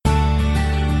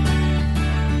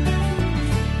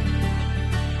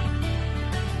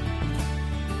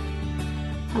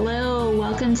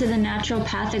Welcome to the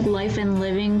Naturopathic Life and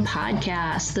Living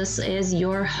podcast. This is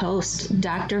your host,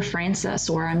 Dr.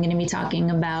 Francis, where I'm going to be talking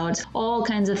about all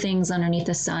kinds of things underneath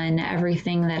the sun,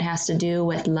 everything that has to do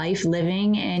with life,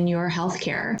 living, and your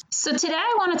healthcare. So today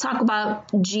I want to talk about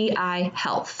GI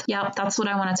health. Yep, that's what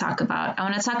I want to talk about. I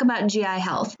want to talk about GI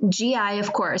health. GI,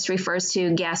 of course, refers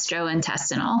to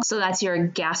gastrointestinal. So that's your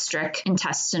gastric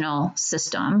intestinal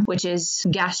system, which is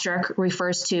gastric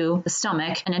refers to the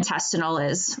stomach and intestinal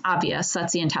is obvious.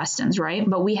 That's the intestines, right?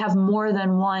 But we have more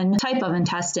than one type of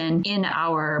intestine in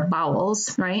our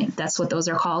bowels, right? That's what those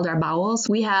are called, our bowels.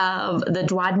 We have the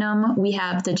duodenum, we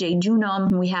have the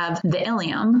jejunum, we have the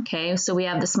ileum, okay? So we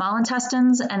have the small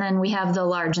intestines, and then we have the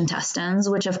large intestines,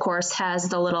 which of course has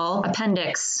the little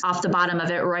appendix off the bottom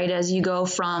of it, right? As you go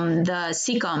from the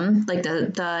cecum, like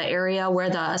the area where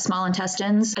the small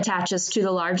intestines attaches to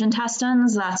the large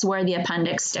intestines, that's where the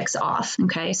appendix sticks off,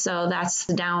 okay? So that's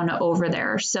down over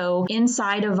there. So inside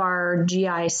of our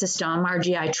GI system, our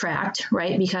GI tract,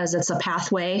 right, because it's a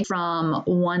pathway from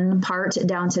one part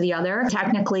down to the other,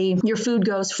 technically your food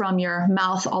goes from your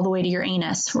mouth all the way to your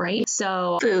anus, right?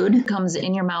 So food comes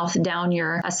in your mouth, down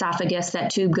your esophagus, that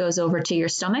tube goes over to your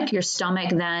stomach. Your stomach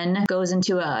then goes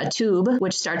into a tube,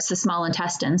 which starts the small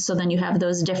intestine. So then you have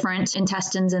those different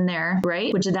intestines in there,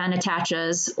 right, which then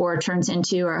attaches or turns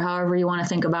into, or however you want to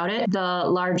think about it, the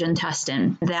large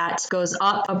intestine that goes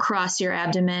up across your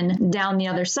abdomen, down the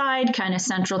other side, kind of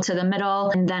central to the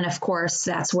middle. And then, of course,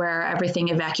 that's where everything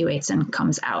evacuates and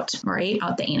comes out, right?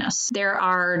 Out the anus. There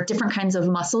are different kinds of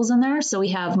muscles in there. So we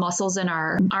have muscles in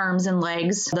our arms and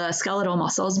legs, the skeletal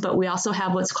muscles, but we also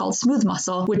have what's called smooth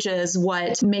muscle, which is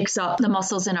what makes up the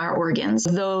muscles in our organs.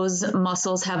 Those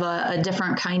muscles have a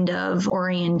different kind of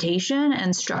orientation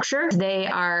and structure. They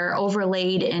are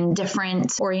overlaid in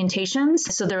different orientations.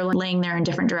 So they're laying there in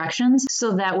different directions.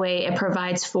 So that way it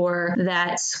provides for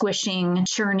that squishing,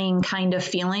 churning kind of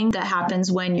feeling that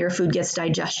happens when your food gets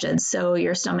digested. So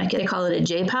your stomach, they call it a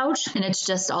J pouch, and it's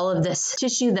just all of this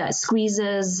tissue that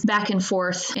squeezes back and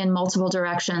forth in multiple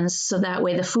directions. So that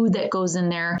way the food that goes in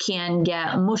there can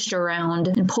get mushed around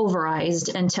and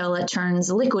pulverized until it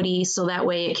turns liquidy. So that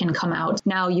way it can come out.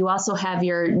 Now you also have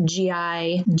your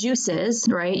GI juices,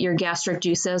 right? Your gastric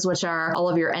juices, which are all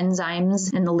of your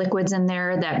enzymes and the liquids in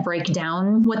there that break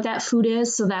down what that food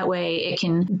is. So that way it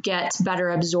can get better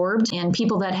absorbed. And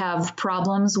people that have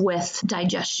problems with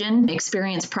digestion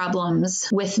experience problems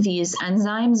with these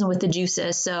enzymes and with the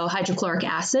juices. So hydrochloric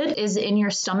acid is in your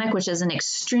stomach, which is an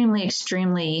extremely,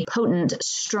 extremely potent,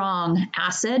 strong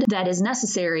acid that is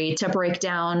necessary to break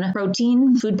down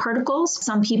protein, food particles.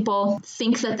 Some people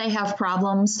think that they have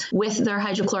problems with their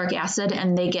hydrochloric acid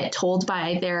and they get told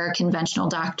by their conventional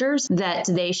doctors that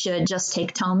they should just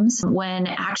take Tums, when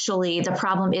actually the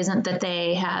problem isn't that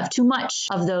they have too much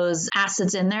of those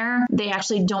acids in there. They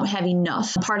actually don't have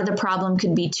enough. Part of the problem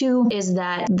could be too is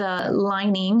that the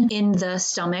lining in the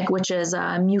stomach, which is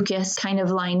a mucus kind of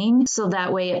lining, so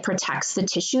that way it protects the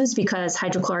tissues because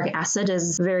hydrochloric acid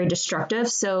is very destructive.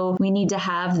 So we need to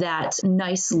have that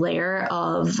nice layer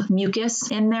of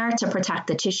mucus in there to protect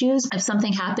the tissues. If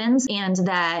something happens and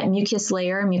that mucus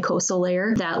layer, mucosal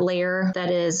layer, that layer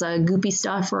that is goopy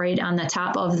stuff right on the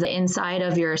top of the inside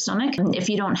of your stomach, if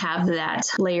you don't have that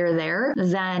layer there,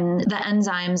 then the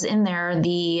enzymes in there,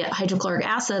 the hydrochloric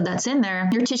acid that's in there,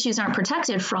 your tissues aren't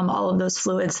protected from all of those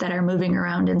fluids that are moving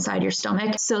around inside your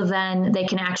stomach. So then they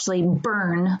can actually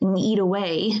burn and eat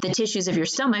away the tissues of your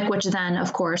stomach, which then,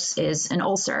 of course, is an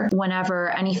ulcer. Whenever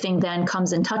anything then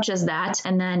comes and touches that,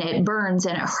 and then it burns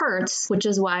and it hurts, which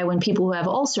is why when people who have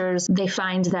ulcers, they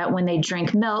find that when they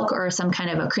drink milk or some kind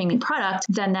of a creamy product,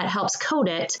 then that helps coat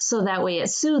it. So that way it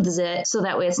soothes it. So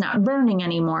that way it's not burning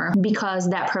anymore, because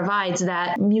that provides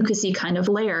that mucousy kind of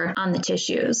layer on the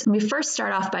tissues. We first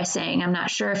start off by saying, I'm not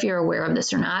sure if you're aware of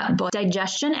this or not, but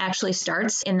digestion actually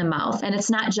starts in the mouth. And it's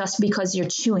not just because you're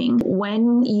chewing.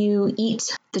 When you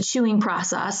eat, the chewing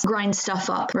process grinds stuff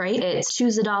up, right? It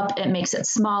chews it up, it makes it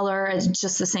smaller. It's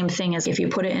just the same thing as if you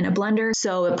put it in a blender.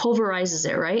 So it pulverizes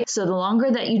it, right? So the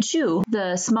longer that you chew,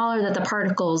 the smaller that the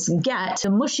particles get, the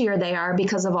mushier they are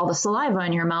because of all the saliva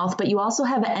in your mouth. But you also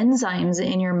have enzymes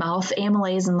in your mouth,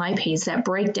 amylase and lipase, that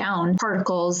break down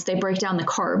particles. They break down the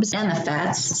carbs and the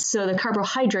fats. So the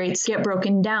carbohydrates get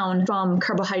broken down from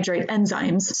carbohydrate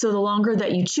enzymes. So the longer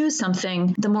that you chew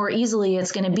something, the more easily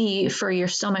it's going to be for your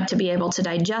stomach to be able to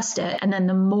digest digest it. And then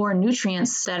the more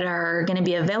nutrients that are going to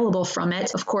be available from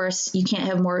it, of course, you can't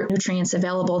have more nutrients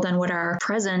available than what are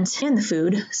present in the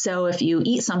food. So if you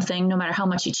eat something, no matter how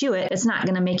much you chew it, it's not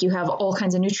going to make you have all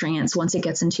kinds of nutrients once it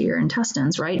gets into your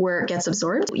intestines, right? Where it gets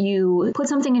absorbed. You put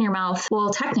something in your mouth. Well,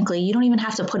 technically, you don't even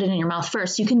have to put it in your mouth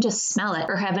first. You can just smell it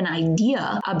or have an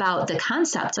idea about the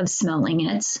concept of smelling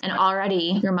it. And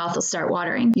already your mouth will start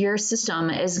watering. Your system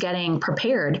is getting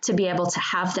prepared to be able to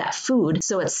have that food.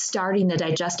 So it's starting the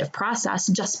digestive process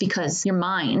just because your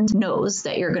mind knows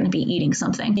that you're going to be eating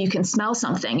something. You can smell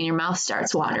something and your mouth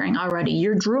starts watering already.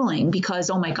 You're drooling because,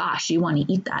 oh my gosh, you want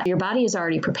to eat that. Your body is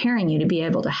already preparing you to be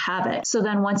able to have it. So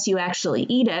then once you actually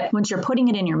eat it, once you're putting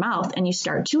it in your mouth and you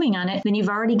start chewing on it, then you've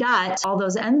already got all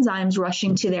those enzymes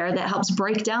rushing to there that helps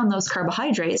break down those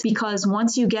carbohydrates, because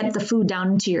once you get the food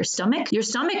down into your stomach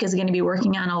is going to be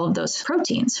working on all of those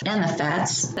proteins and the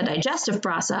fats. The digestive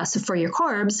process for your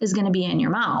carbs is going to be in your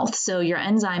mouth. So your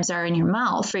enzymes are in your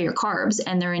mouth for your carbs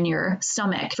and they're in your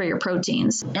stomach for your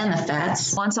proteins and the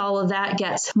fats. Once all of that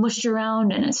gets mushed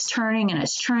around and it's turning and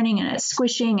it's churning and it's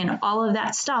squishing and all of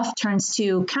that stuff turns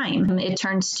to chyme. It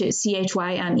turns to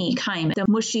CHYME, chyme, the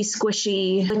mushy,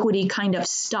 squishy, liquidy kind of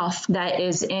stuff that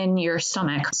is in your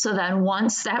stomach. So then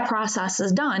once that process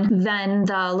is done, then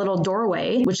the little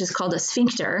doorway, which is called a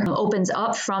sphincter, opens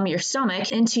up from your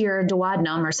stomach into your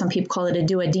duodenum, or some people call it a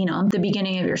duodenum, the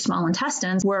beginning of your small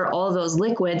intestines, where all those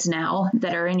liquids now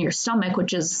that are in your stomach,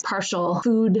 which is partial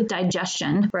food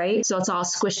digestion, right? So it's all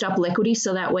squished up liquidy.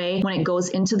 So that way, when it goes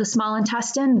into the small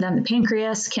intestine, then the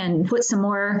pancreas can put some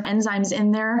more enzymes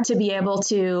in there to be able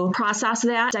to process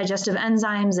that. Digestive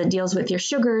enzymes, it deals with your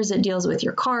sugars, it deals with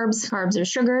your carbs. Carbs are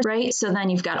sugars, right? So then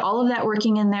you've got all of that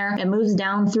working in there. It moves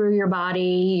down through your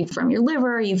body from your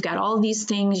liver. You've got all these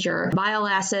things, your bile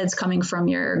acids coming from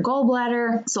your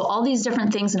gallbladder. So all these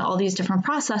different things and all these different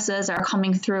processes are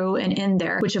coming through and in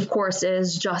there, which of course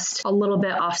is just a little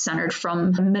bit off-centered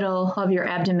from the middle of your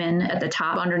abdomen at the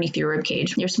top underneath your rib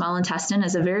cage. Your small intestine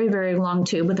is a very, very long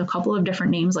tube with a couple of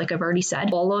different names, like I've already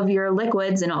said. All of your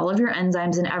liquids and all of your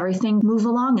enzymes and everything move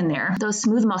along in there. Those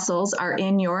smooth muscles are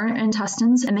in your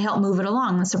intestines and they help move it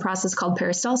along. That's a process called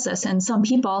peristalsis. And some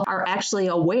people are actually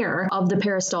aware of the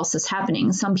peristalsis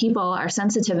happening. Some people are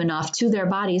sensitive enough to their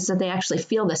bodies that they actually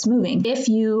feel this moving. If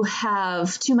you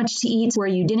have too much to eat where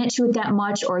you didn't chew it that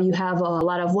much, or you have a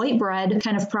lot of white bread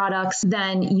kind of products,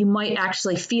 then you might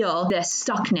actually feel this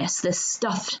stuckness, this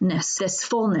stuffedness, this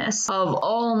fullness of,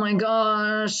 oh my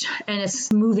gosh, and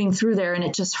it's moving through there and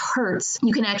it just hurts.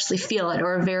 You can actually feel it,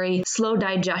 or a very slow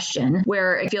digestion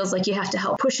where it feels like you have to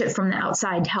help push it from the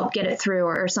outside to help get it through,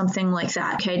 or something like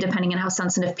that. Okay, depending on how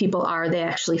sensitive people are, they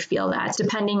actually feel that.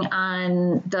 Depending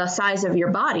on the size of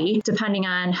your body, depending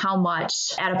on how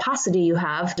much adiposity you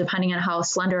have, depending on how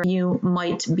slender you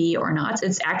might be or not,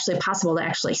 it's actually possible to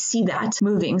actually see that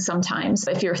moving sometimes.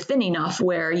 If you're thin enough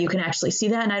where you can actually see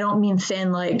that, and I don't mean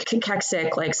thin like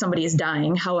cachectic, like somebody is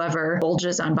dying. However,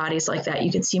 bulges on bodies like that,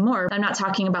 you could see more. I'm not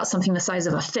talking about something the size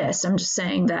of a fist. I'm just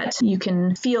saying that you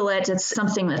can feel it. It's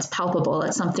something that's palpable.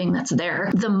 It's something that's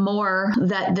there. The more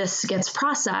that this gets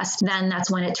processed, then that's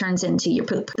when it turns into your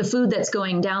poop. The food that's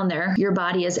going down there, your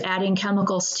body is adding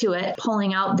chemicals to it,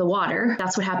 pulling out the water.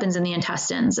 That's what happens in the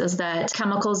intestines, is that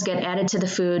chemicals get added to the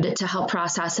food to help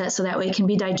process it so that way it can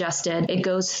be digested. It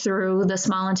goes through the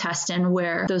small intestine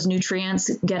where those nutrients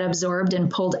get absorbed and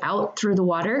pulled out through the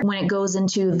water. When it goes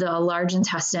into the large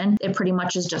intestine, it pretty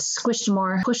much is just squished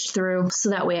more, pushed through so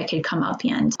that way it could come out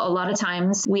the end. A lot of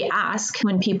times we ask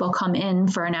when people come in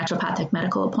for a naturopathic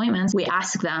medical appointments, we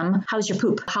ask them, how's your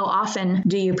poop? How often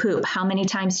do you poop? How many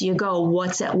times do you go?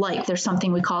 What's it like? There's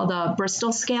something we call the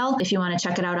Bristol scale. If you want to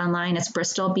check it out online, it's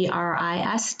Bristol,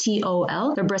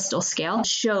 Bristol. The Bristol scale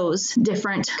shows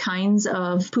different kinds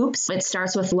of poops. It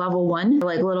starts with level 1,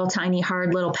 like little tiny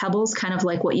hard little pebbles, kind of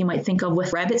like what you might think of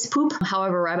with rabbits poop.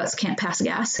 However, rabbits can't pass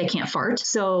gas. They can't fart.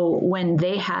 So when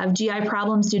they have GI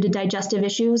problems due to digestive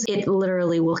issues, it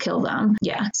literally will kill them.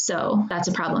 Yeah, so that's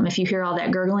a problem. If you hear all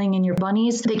that gurgling in your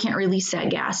bunnies, they can't release that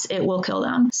gas. It will kill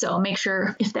them. So make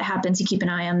sure if that happens, you keep an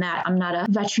eye on that. I'm not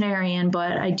a veterinarian,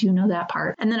 but I do know that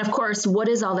part. And then of course, what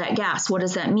is all that gas? What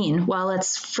does that mean? Well,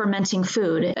 it's fermenting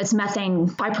food. It's methane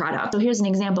byproduct. So here's an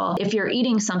example. If you're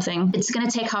eating something, it's going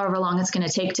to take however long it's going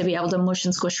to take to be able to mush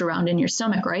and squish around in your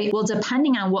stomach, right? Well,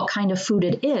 depending on what kind of food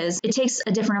it is, it takes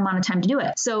a different amount of time to do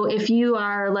it. So if you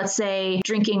are, let's say,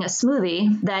 drinking a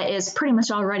smoothie that is pretty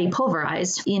much already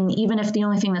pulverized, and even if the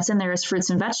only thing that's in there is fruits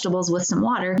and vegetables with some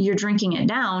water, you're drinking it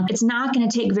down, it's not going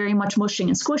to take very much mushing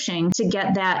and squishing to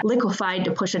get that liquefied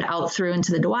to push it out through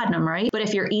into the duodenum, right? But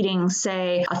if you're eating,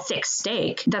 say, a thick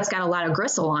steak that's got a lot of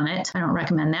gristle on it, I don't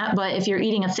recommend that, but if you're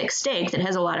eating a thick steak that has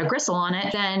has a lot of gristle on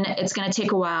it, then it's going to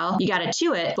take a while. You got to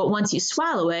chew it. But once you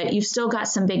swallow it, you've still got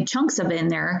some big chunks of it in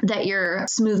there that your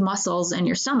smooth muscles in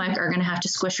your stomach are going to have to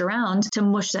squish around to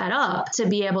mush that up to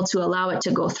be able to allow it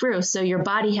to go through. So your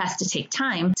body has to take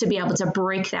time to be able to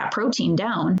break that protein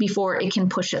down before it can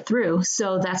push it through.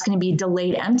 So that's going to be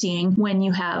delayed emptying when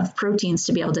you have proteins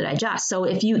to be able to digest. So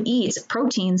if you eat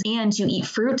proteins and you eat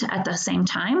fruit at the same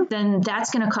time, then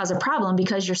that's going to cause a problem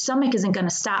because your stomach isn't going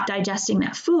to stop digesting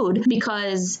that food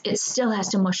because it still has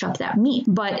to mush up that meat.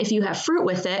 But if you have fruit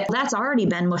with it, that's already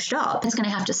been mushed up. It's going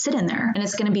to have to sit in there and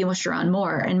it's going to be mushed around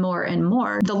more and more and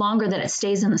more. The longer that it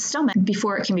stays in the stomach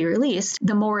before it can be released,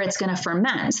 the more it's going to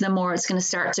ferment, the more it's going to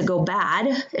start to go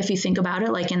bad. If you think about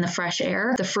it, like in the fresh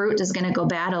air, the fruit is going to go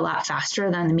bad a lot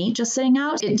faster than the meat just sitting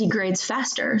out. It degrades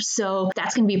faster. So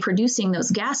that's going to be producing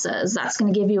those gases. That's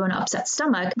going to give you an upset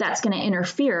stomach. That's going to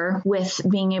interfere with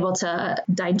being able to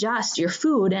digest your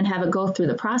food and have it go through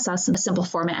the process in a simple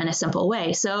format and a simple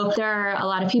way. So there are a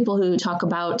lot of people who talk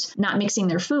about not mixing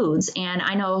their foods. And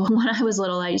I know when I was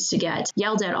little, I used to get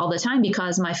yelled at all the time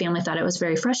because my family thought it was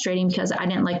very frustrating because I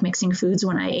didn't like mixing foods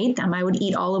when I ate them. I would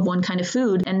eat all of one kind of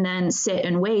food and then sit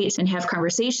and wait and have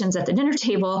conversations at the dinner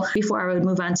table before I would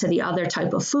move on to the other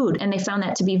type of food. And they found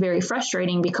that to be very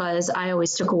frustrating because I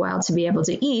always took a while to be able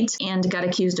to eat and got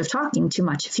accused of talking too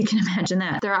much, if you can imagine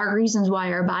that. There are reasons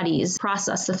why our bodies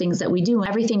process the things that we do.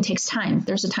 Everything takes time.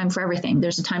 There's a time for everything.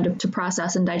 There's a time to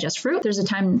process and digest fruit. There's a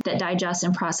time that digests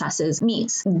and processes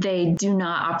meats. They do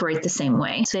not operate the same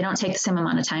way. So they don't take the same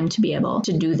amount of time to be able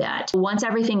to do that. Once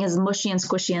everything is mushy and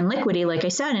squishy and liquidy, like I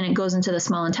said, and it goes into the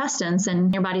small intestines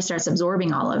and your body starts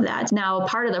absorbing all of that. Now,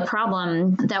 part of the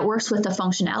problem that works with the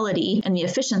functionality and the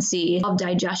efficiency of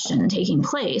digestion taking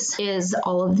place is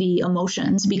all of the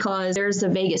emotions, because there's the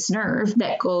vagus nerve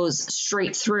that goes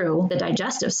straight through the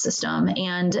digestive system,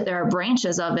 and there are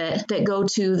branches of it that go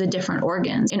to the different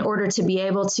organs in order to be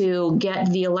able to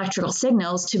get the electrical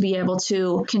signals to be able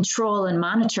to control and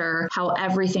monitor how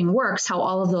everything works, how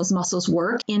all of those muscles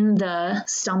work in the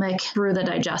stomach through the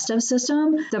digestive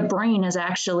system. The brain is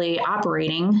actually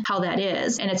operating how that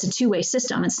is, and it's a two-way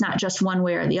system. It's not just one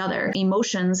way or the other.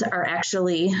 Emotions are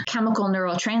actually chemical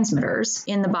neurotransmitters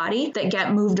in the body that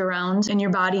get moved around, and your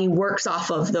body works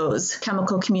off of those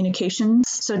chemical communications.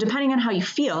 So depending on how you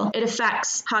feel, it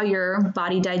affects how your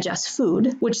body digests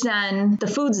food, which then the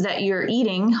foods that you're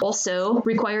eating also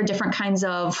require different kinds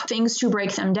of things to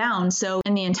break them down. So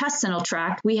in the intestinal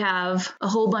tract, we have a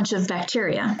whole bunch of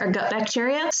bacteria, or gut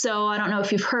bacteria. So I don't know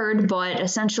if you've heard, but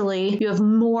essentially you have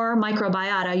more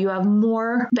microbiota, you have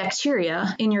more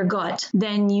bacteria in your gut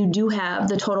than you do have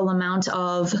the total amount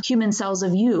of human cells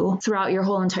of you throughout your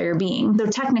whole entire being. So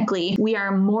technically, we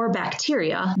are more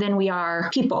bacteria than we are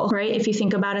people, right? If you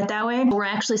think about it that way, we're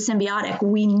actually symbiotic.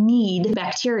 We need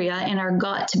bacteria in our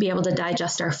gut to be able to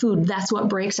digest our food. That's what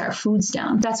breaks our foods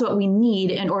down. That's what we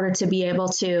need in order to be able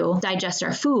to digest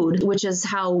our food, which is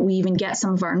how we even get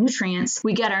some of our nutrients.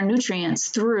 We get our nutrients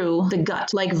through the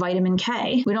gut, like vitamin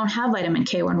K. We don't have vitamin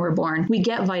K when we're born. We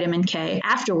get vitamin K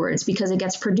afterwards because it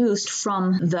gets produced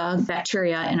from the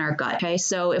bacteria in our gut. Okay,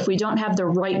 so if we don't have the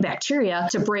right bacteria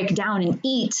to break down and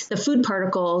eat the food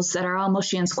particles that are all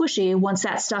mushy and squishy, once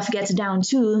that stuff gets down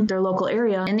to their local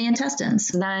area in the intestines,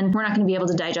 then we're not going to be able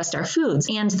to digest our foods.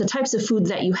 And the types of food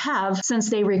that you have, since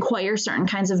they require certain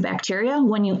kinds of bacteria,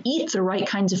 when you eat the right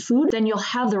kinds of food, then you'll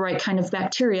have the right kind of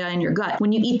bacteria in your gut.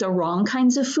 When you eat the wrong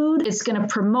kinds of food, it's going to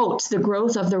promote the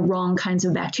growth of the wrong kinds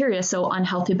of bacteria, so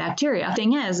unhealthy bacteria.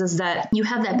 Thing is that you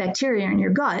have that bacteria in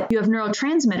your gut. You have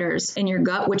neurotransmitters in your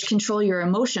gut, which control your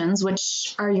emotions,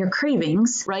 which are your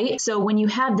cravings, right? So when you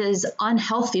have this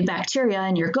unhealthy bacteria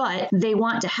in your gut, they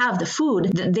want to have the food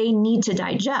that they need to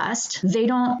digest. They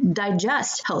don't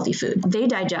digest healthy food. They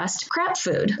digest crap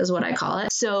food, is what I call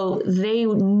it. So they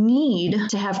need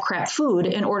to have crap food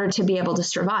in order to be able to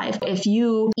survive. If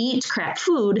you eat crap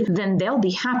food, then they'll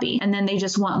be happy, and then they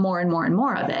just want more and more and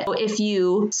more of it. So if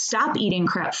you stop eating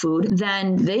crap food,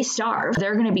 then they starve.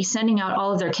 They're going to be sending out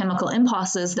all of their chemical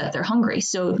impulses that they're hungry.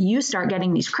 So you start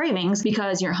getting these cravings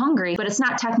because you're hungry, but it's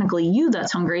not technically you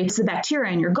that's hungry. It's the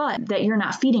bacteria in your gut that you're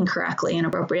not feeding correctly and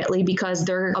appropriately because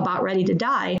they're about ready to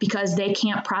die because they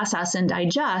can't process and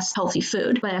digest healthy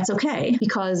food. But that's okay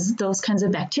because those kinds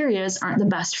of bacteria aren't the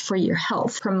best for your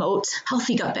health. Promote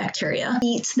healthy gut bacteria.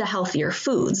 Eat the healthier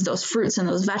foods, those fruits and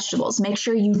those vegetables. Make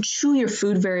sure you chew your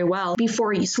food very well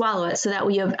before you swallow it so that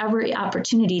way you have every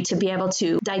opportunity to be able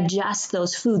to digest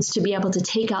those foods, to be able to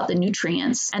take out the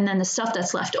nutrients. And then the stuff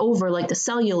that's left over, like the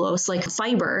cellulose, like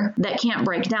fiber that can't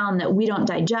break down, that we don't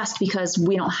digest because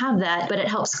we don't have that, but it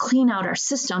helps clean out our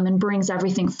system and brings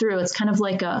everything through. It's kind of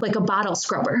like a bottle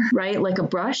scrubber, right? Like a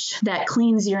brush that cleans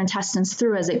cleans your intestines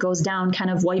through as it goes down, kind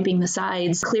of wiping the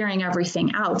sides, clearing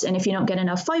everything out. And if you don't get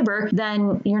enough fiber,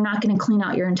 then you're not going to clean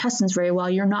out your intestines very well.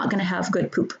 You're not going to have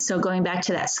good poop. So going back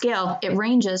to that scale, it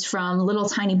ranges from little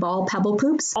tiny ball pebble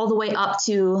poops all the way up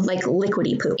to like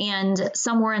liquidy poop. And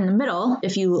somewhere in the middle,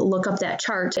 if you look up that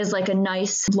chart, is like a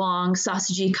nice long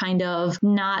sausagey kind of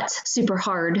not super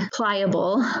hard,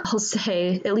 pliable, I'll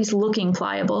say, at least looking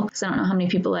pliable, because I don't know how many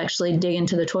people actually dig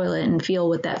into the toilet and feel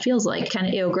what that feels like. Kind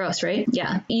of ew, gross, right?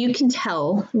 Yeah, you can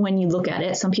tell when you look at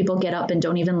it. Some people get up and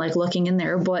don't even like looking in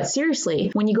there, but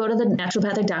seriously, when you go to the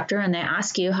naturopathic doctor and they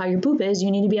ask you how your poop is,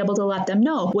 you need to be able to let them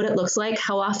know what it looks like,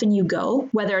 how often you go,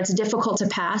 whether it's difficult to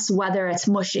pass, whether it's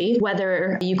mushy,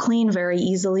 whether you clean very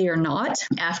easily or not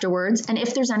afterwards, and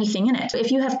if there's anything in it.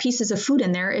 If you have pieces of food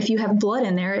in there, if you have blood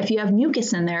in there, if you have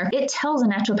mucus in there, it tells a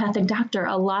naturopathic doctor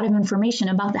a lot of information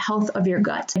about the health of your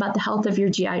gut, about the health of your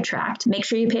GI tract. Make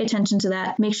sure you pay attention to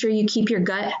that. Make sure you keep your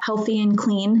gut healthy and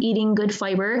clean, eating good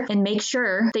fiber, and make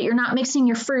sure that you're not mixing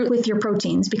your fruit with your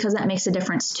proteins, because that makes a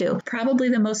difference too. Probably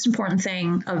the most important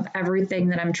thing of everything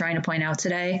that I'm trying to point out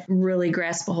today, really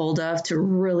grasp a hold of to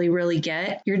really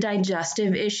get, your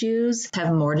digestive issues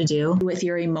have more to do with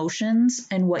your emotions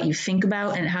and what you think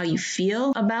about and how you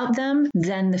feel about them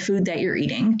than the food that you're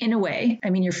eating. In a way, I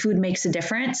mean, your food makes a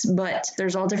difference, but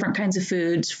there's all different kinds of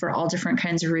foods for all different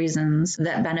kinds of reasons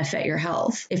that benefit your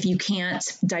health. If you can't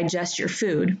digest your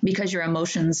food because your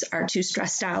emotions are too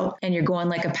stressed out and you're going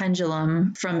like a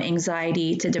pendulum from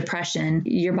anxiety to depression,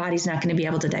 your body's not going to be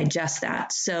able to digest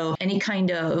that. So any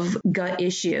kind of gut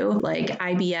issue like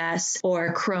IBS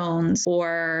or Crohn's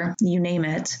or you name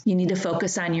it, you need to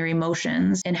focus on your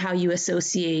emotions and how you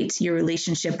associate your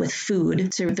relationship with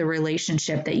food to the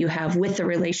relationship that you have with the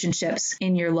relationships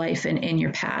in your life and in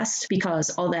your past, because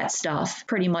all that stuff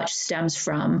pretty much stems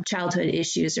from childhood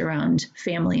issues around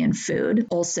family and food.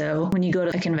 Also, when you go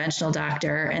to a conventional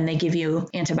doctor and they give you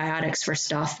antibiotics for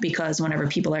stuff, because whenever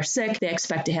people are sick, they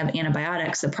expect to have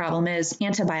antibiotics. The problem is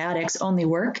antibiotics only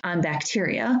work on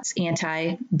bacteria. It's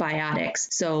antibiotics.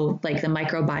 So like the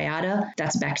microbiota,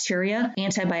 that's bacteria.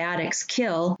 Antibiotics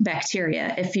kill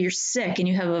bacteria. If you're sick and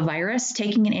you have a virus,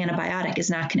 taking an antibiotic is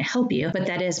not going to help you, but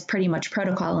that is pretty much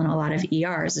protocol in a lot of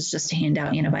ERs. It's just to hand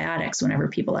out antibiotics whenever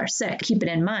people are sick. Keep it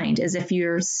in mind is if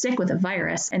you're sick with a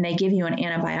virus and they give you an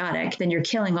antibiotic, then you're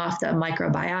killing off the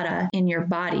microbiota in your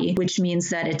body, which means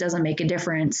that it doesn't make a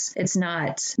difference. It's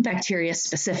not bacteria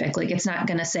specific. Like it's not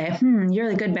going to say, you're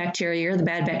the good bacteria, you're the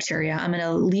bad bacteria. I'm going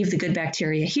to leave the good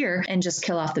bacteria here and just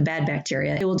kill off the bad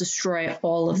bacteria. It will destroy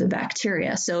all of the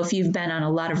bacteria. So if you've been on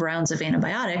a lot of rounds of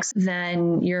antibiotics,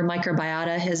 then your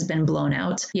microbiota has been blown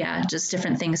out. Yeah, just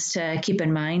different things to keep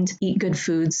in mind. Eat good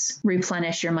foods,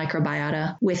 replenish your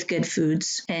microbiota with good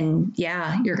foods. And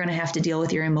yeah, you're going to have to deal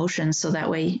with your emotions so that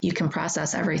way you can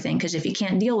process everything. Because if you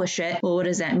can't deal with shit, well, what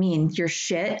does that mean? Your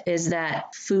shit is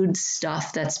that food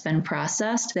stuff that's been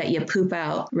processed that you poop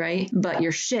out, right? But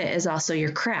your shit is also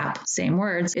your crap. Same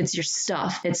words. It's your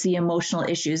stuff. It's the emotional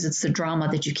issues. It's the drama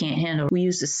that you can't handle. We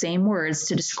use the same words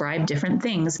to describe different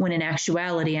things when in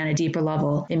actuality, on a deeper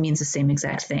level, it means the same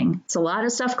exact thing. It's a lot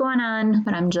of stuff going on,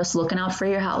 but I'm just looking out for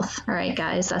your health. All right,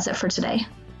 guys, that's it for today.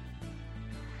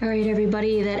 All right,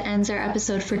 everybody, that ends our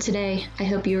episode for today. I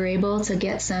hope you were able to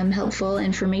get some helpful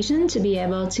information to be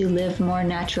able to live more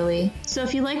naturally. So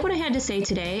if you like what I had to say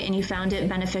today and you found it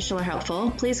beneficial or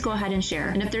helpful, please go ahead and share.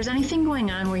 And if there's anything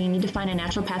going on where you need to find a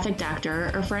naturopathic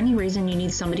doctor or for any reason you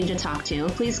need somebody to talk to,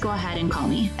 please go ahead and call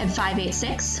me at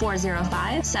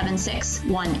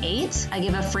 586-405-7618. I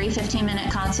give a free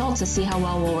 15-minute consult to see how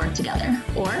well we'll work together.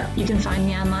 Or you can find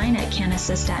me online at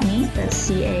cannassist.me. That's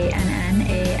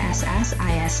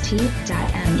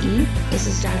CANNASSIST.me. This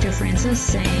is Dr. Francis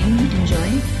saying enjoy,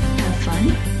 have fun,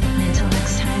 and until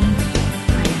next time,